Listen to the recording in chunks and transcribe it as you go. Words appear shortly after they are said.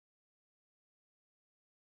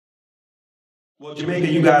Well, Jamaica,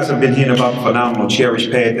 you guys have been hearing about the phenomenal Cherish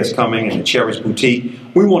pad that's coming in the Cherish boutique.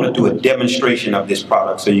 We want to do a demonstration of this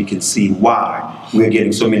product so you can see why we're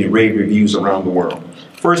getting so many rave reviews around the world.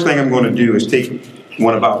 First thing I'm going to do is take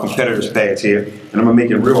one of our competitors' pads here, and I'm going to make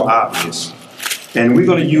it real obvious. And we're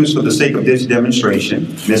going to use, for the sake of this demonstration,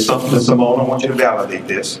 Ms. Simone, I want you to validate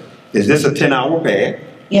this. Is this a 10-hour pad?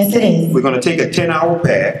 Yes, it is. We're going to take a 10-hour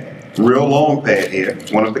pad, real long pad here,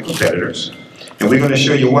 one of the competitors, and we're going to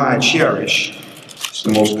show you why Cherish is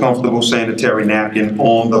the most comfortable sanitary napkin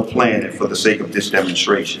on the planet for the sake of this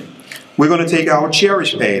demonstration. We're going to take our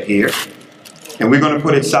Cherish pad here, and we're going to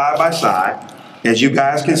put it side by side. As you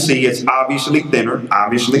guys can see, it's obviously thinner,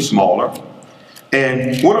 obviously smaller.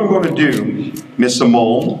 And what I'm going to do, Ms.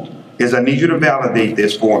 Simone, is I need you to validate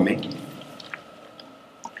this for me.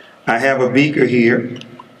 I have a beaker here,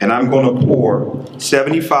 and I'm going to pour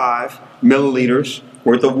 75 milliliters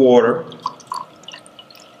worth of water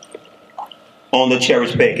on the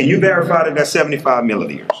Cherish pad. Can you verify that that's 75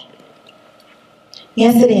 milliliters?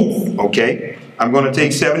 Yes, it is. Okay. I'm going to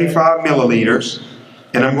take 75 milliliters,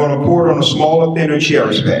 and I'm going to pour it on a smaller, thinner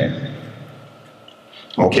Cherish pad.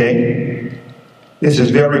 Okay. This is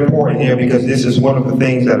very important here because this is one of the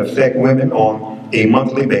things that affect women on a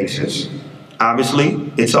monthly basis.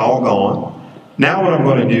 Obviously, it's all gone. Now what I'm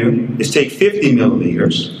going to do is take 50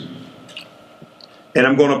 milliliters, and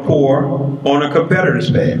I'm going to pour on a competitor's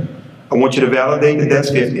pad. I want you to validate that that's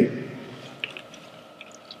 50.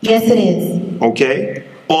 Yes, it is. Okay.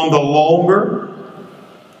 On the longer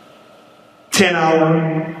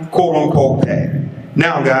 10-hour quote-unquote pad.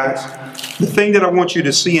 Now, guys, the thing that I want you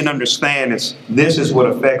to see and understand is this is what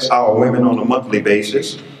affects our women on a monthly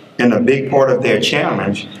basis. And a big part of their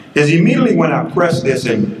challenge is immediately when I press this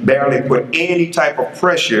and barely put any type of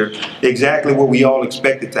pressure, exactly what we all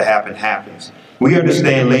expected to happen happens. We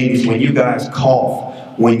understand, ladies, when you guys cough,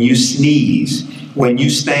 when you sneeze, when you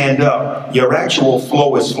stand up, your actual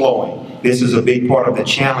flow is flowing. This is a big part of the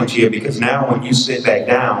challenge here because now when you sit back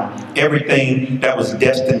down, everything that was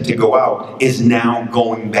destined to go out is now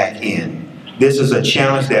going back in. This is a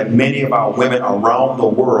challenge that many of our women around the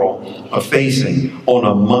world are facing on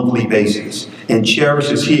a monthly basis. And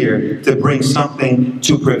Cherish is here to bring something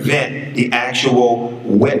to prevent the actual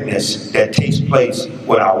wetness that takes place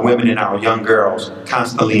with our women and our young girls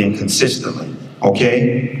constantly and consistently.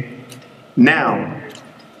 Okay? Now,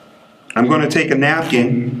 I'm going to take a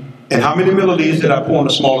napkin, and how many milliliters did I pour on the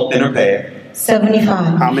smaller, thinner pad?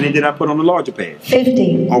 75. How many did I put on the larger pad?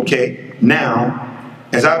 50. Okay. Now,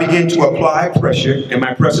 as I begin to apply pressure, am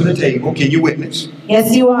I pressing the table? Can you witness?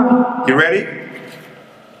 Yes, you are. You ready?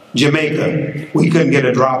 Jamaica, we couldn't get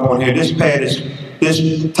a drop on here.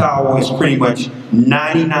 This towel is pretty much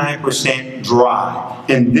 99% dry.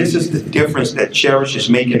 And this is the difference that Cherish is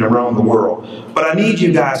making around the world. But I need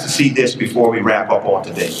you guys to see this before we wrap up on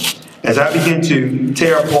today. As I begin to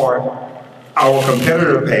tear apart our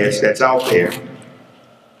competitor pads that's out there,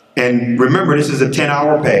 and remember, this is a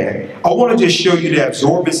 10-hour pad. I want to just show you the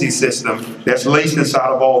absorbency system that's laced inside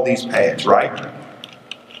of all these pads, right?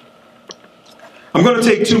 I'm going to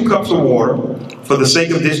take 2 cups of water for the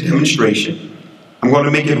sake of this demonstration. I'm going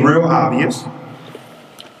to make it real obvious.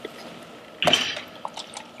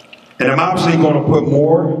 And I'm obviously going to put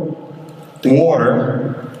more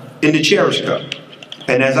water in the Cherish cup.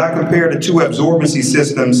 And as I compare the 2 absorbency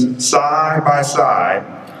systems side by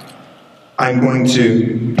side, I'm going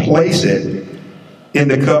to place it in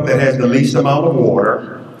the cup that has the least amount of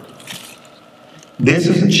water. This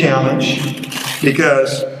is a challenge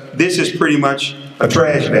because this is pretty much a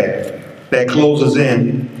trash bag that closes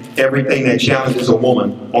in everything that challenges a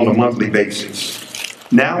woman on a monthly basis.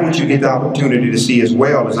 Now what you get the opportunity to see as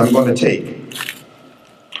well is I'm going to take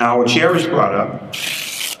our Cherish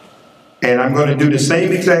product and I'm going to do the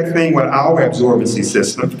same exact thing with our absorbency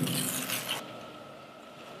system.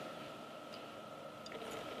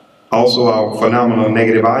 Also our phenomenal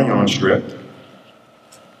negative ion strip.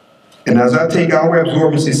 And as I take our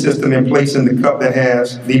absorbency system and place in the cup that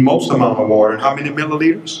has the most amount of water, how many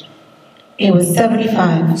milliliters? It was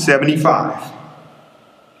 75. 75.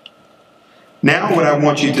 Now what I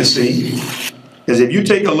want you to see is if you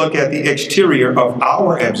take a look at the exterior of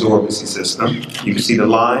our absorbency system, you can see the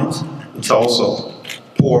lines. It's also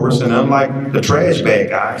porous, and unlike the trash bag,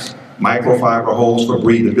 guys, microfiber holes for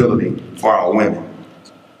breathability for our women.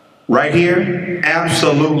 Right here,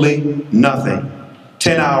 absolutely nothing.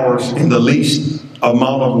 10 hours in the least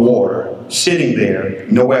amount of water sitting there,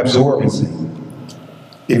 no absorbency.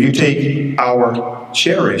 If you take our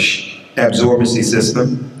Cherish absorbency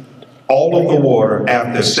system, all of the water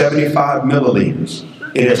after 75 milliliters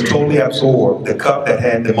It has totally absorbed the cup that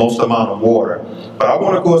had the most amount of water. But I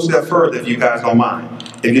want to go a step further if you guys don't mind.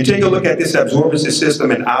 If you take a look at this absorbency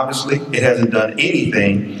system, and obviously it hasn't done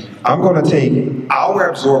anything, I'm going to take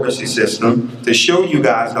our absorbency system to show you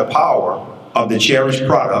guys the power of the Cherish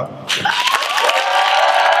product.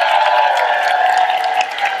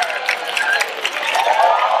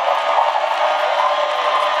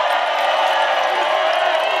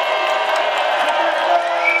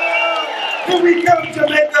 Here we come,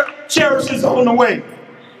 Jamaica. Cherish is on the way.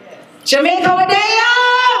 Jamaica, what day, y'all?